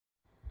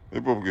Hey,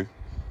 Pumpkin.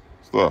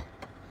 Star.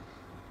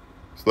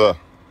 Star.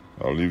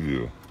 I'll leave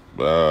you.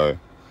 Bye.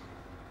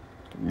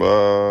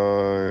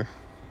 Bye.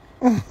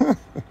 Don't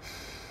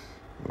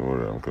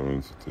worry, I'm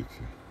coming to take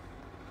you.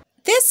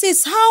 This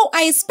is how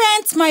I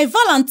spent my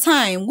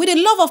Valentine with the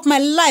love of my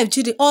life,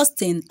 Judy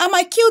Austin, and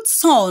my cute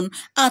son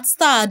at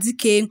Star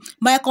DIKE.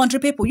 My country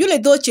people, Yul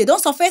Edochie don't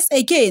surface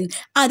again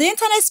at the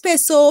internet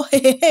space, so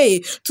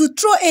to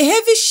throw a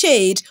heavy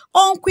shade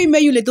on Queen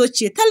Yul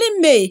Edochie,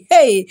 telling me,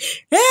 hey,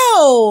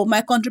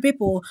 my country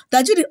people,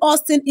 that Judy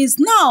Austin is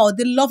now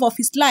the love of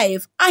his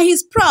life, and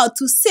he's proud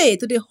to say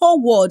to the whole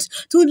world,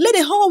 to let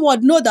the whole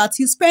world know that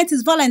he spent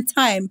his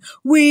Valentine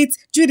with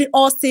Judy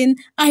Austin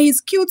and his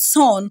cute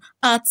son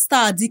at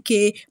Star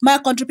DIKE. My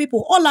country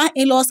people, all our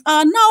in-laws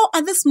are now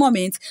at this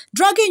moment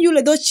dragging Yul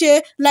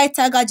Edochie like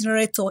tiger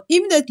generator.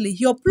 Immediately,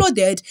 he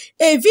uploaded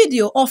a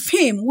video of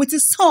him with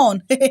his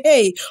son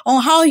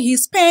on how he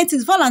spent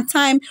his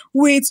Valentine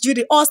with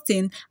Judy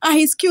Austin and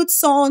his cute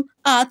son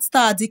at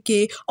Star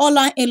DIKE. All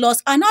our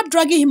in-laws are not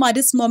dragging him at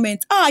this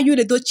moment. Yul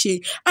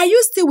Edochie, are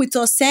you still with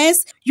your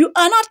sense? You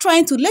are not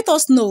trying to let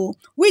us know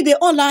with the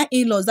all our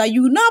in-laws that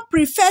you now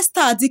prefer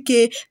Star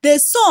DIKE, the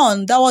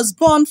son that was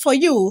born for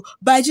you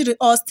by Judy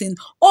Austin,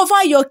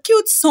 over your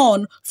cute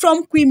son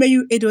from Queen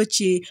Yul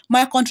Edochie.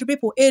 My country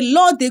people, a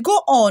lot they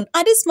go on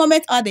at this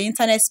moment at the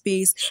internet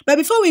space. But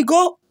before we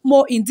go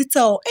more in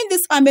detail in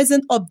this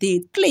amazing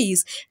update,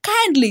 please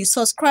kindly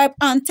subscribe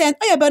and turn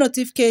on your bell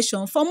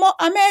notification for more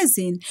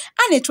amazing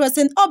and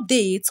interesting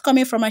updates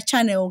coming from my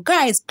channel.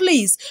 Guys,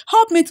 please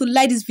help me to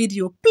like this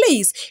video.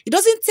 Please, it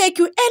doesn't take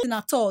you anything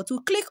at all to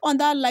click on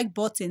that like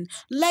button,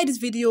 like this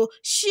video,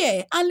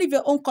 share, and leave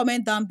your own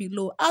comment down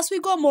below as we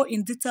go more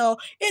in detail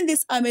in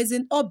this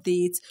amazing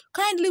update.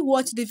 Kindly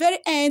watch the very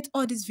end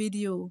of this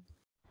video.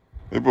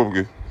 Hey,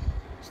 Pumpkin.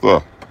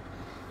 Star.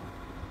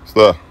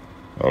 Star.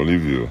 I'll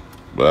leave you.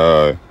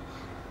 Bye.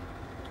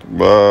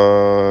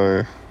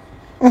 Bye.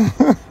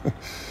 Don't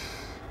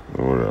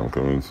worry, I'm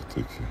coming to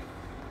take you.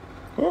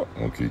 Oh,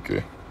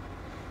 okay.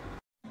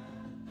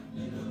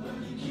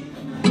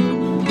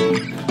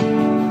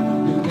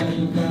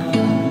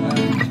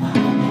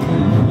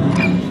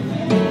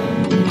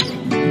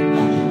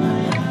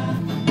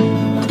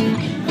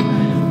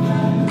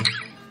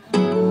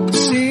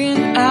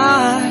 Seeing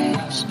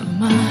eyes of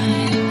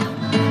mine.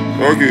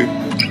 Okay.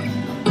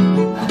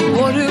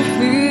 What do you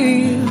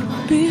feel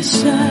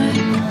beside?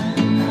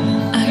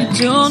 I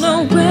don't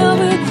know where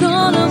we're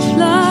gonna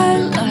fly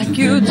like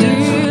you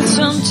did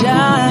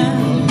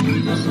sometimes.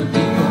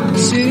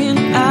 Seeing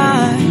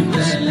eyes.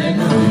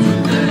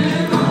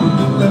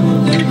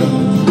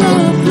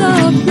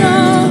 Love,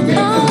 I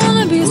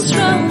wanna be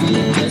strong.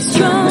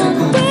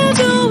 We're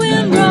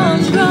doing wrong,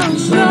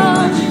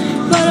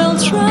 but I'll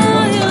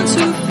try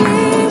to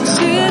fix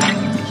it.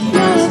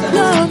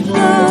 Love, I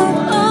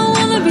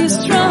wanna be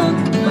strong.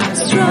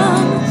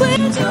 We're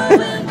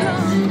doing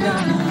wrong,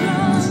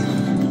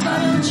 but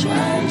I'll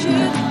change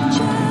it.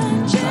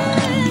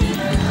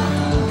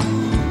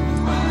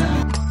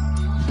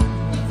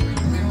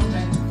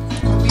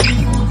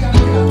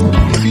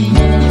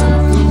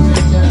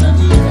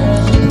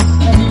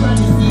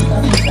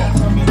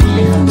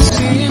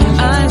 Seeing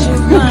eyes of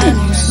mine,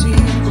 you see,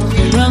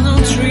 random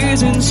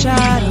trees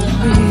inside of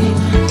me.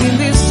 In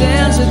this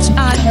desert, I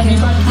can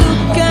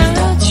look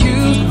at you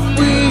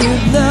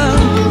with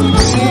love.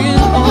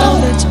 Seeing all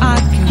that I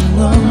can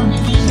learn.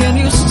 Can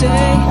you stay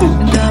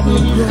and I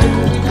will grow?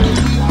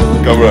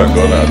 Come on,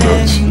 go now,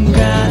 don't.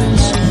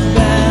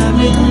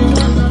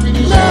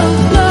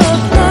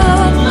 Love,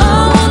 I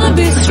wanna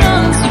be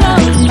strong.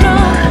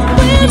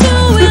 We're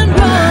doing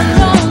wrong,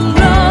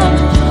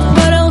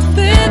 but I'll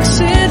fix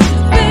it.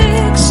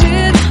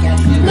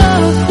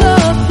 Love,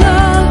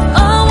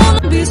 I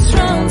wanna be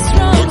strong.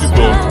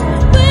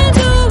 We're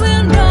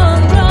doing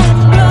wrong,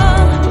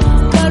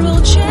 but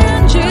we'll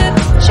change it.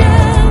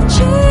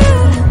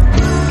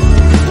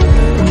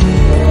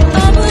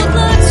 I would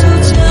like to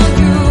tell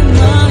you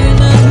my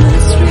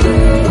mystery.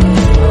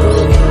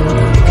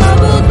 I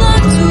would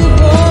like to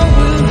go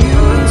with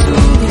you to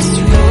the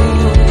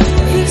street.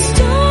 Please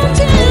don't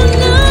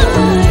deny.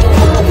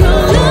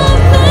 Your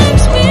love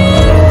makes me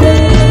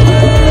feel.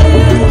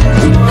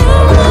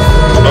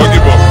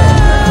 Okay, Pop.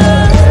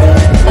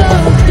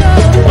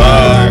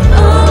 Bye.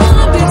 I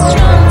wanna be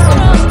strong.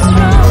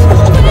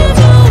 We're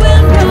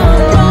doing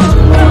wrong,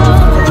 but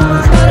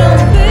I'll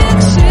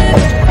fix it.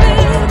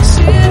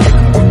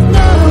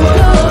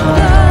 Love,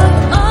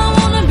 I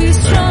wanna be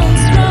strong.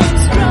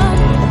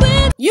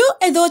 Yul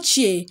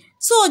Edochie.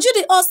 So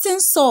Judy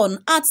Austin's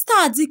son at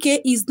Star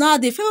DIKE is now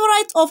the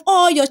favorite of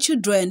all your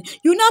children.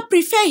 You now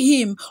prefer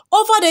him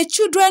over the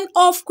children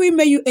of Queen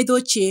Yul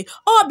Edochie,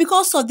 or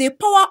because of the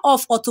power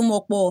of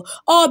Otumokpo,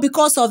 or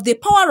because of the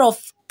power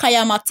of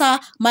Kayamata,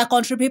 my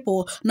country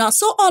people. Now,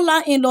 so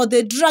online in-law,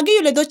 they dragging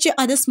you Ledoche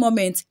at this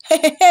moment.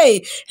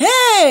 Hey,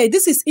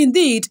 this is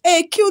indeed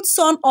a cute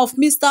son of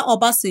Mr.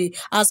 Obasi,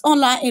 as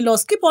online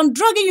in-laws keep on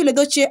dragging you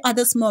Ledoche at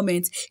this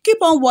moment.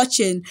 Keep on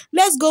watching.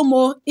 Let's go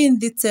more in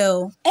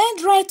detail.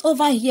 And right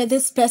over here,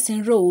 this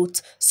person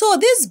wrote, so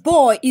this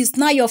boy is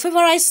now your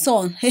favorite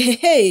son.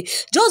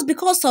 Just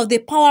because of the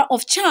power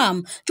of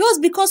charm,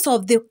 just because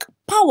of the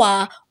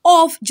power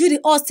of Judy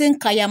Austin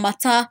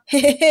Kayamata.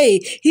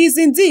 He is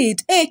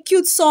indeed a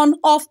cute son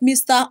of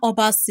Mr.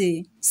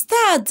 Obasi.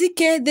 Star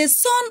DIKE, the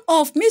son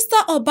of Mr.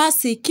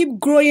 Obasi, keep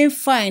growing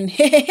fine.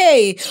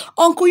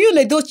 Uncle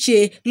Yul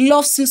Edochie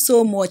loves you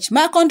so much.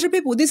 My country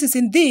people, this is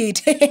indeed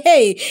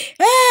a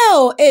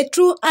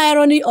true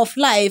irony of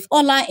life.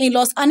 Online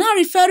in-laws are now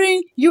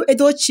referring you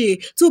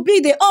Edochie to be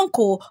the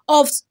uncle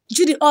of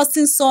Judy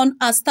Austin's son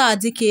as Star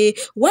DIKE,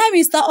 while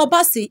Mr.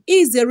 Obasi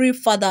is the real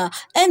father.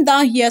 And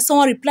down here,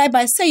 someone replied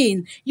by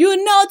saying,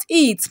 you not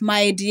it,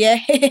 my dear.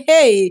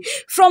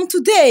 From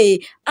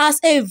today, as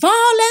a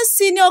violent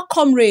senior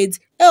comrade,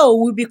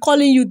 we'll be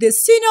calling you the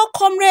senior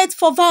comrade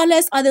for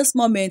violence at this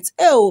moment.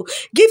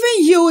 Giving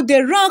you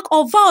the rank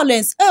of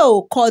violence,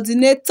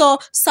 coordinator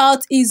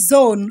Southeast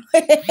Zone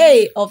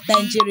of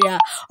Nigeria.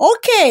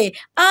 Okay,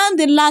 and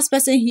the last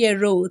person here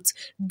wrote,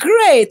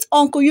 great,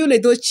 Uncle Yul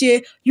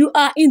Edochie, you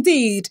are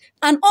indeed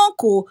an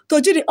uncle to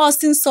Judy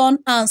Austin's son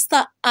and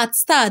Star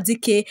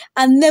DIKE,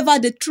 and never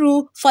the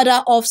true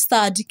father of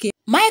Star DIKE.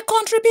 My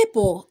country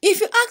people,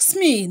 if you ask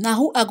me, now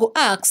who I go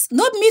ask,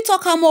 not me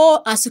talk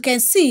more. As you can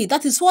see,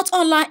 that is what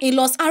online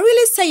in-laws are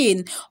really saying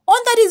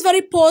under this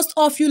very post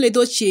of Yul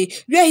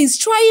Edochie, where he's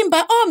trying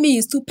by all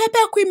means to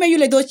pepper Queen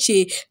Yul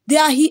Edochie.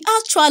 There he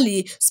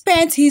actually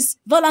spent his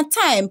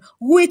Valentine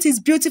with his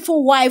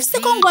beautiful wife,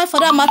 second wife for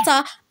that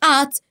matter,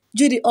 at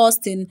Judy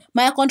Austin.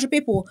 My country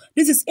people,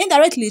 this is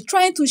indirectly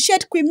trying to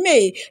shed Queen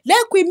May.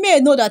 Let Queen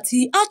May know that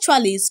he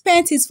actually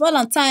spent his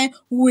Valentine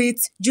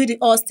with Judy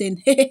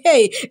Austin.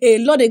 A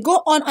lot they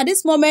go on at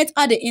this moment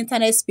at the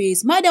internet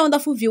space. My dear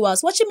wonderful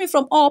viewers watching me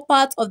from all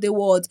parts of the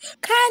world,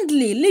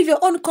 kindly leave your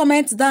own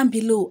comments down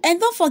below, and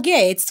don't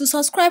forget to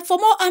subscribe for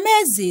more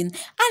amazing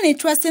and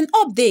interesting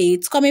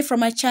updates coming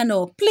from my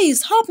channel.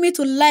 Please help me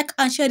to like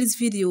and share this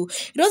video.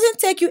 It doesn't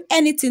take you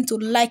anything to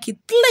like it.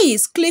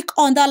 Please click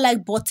on that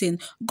like button.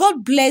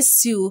 God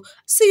bless you.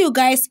 See you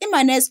guys in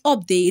my next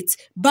update.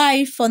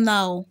 Bye for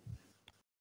now.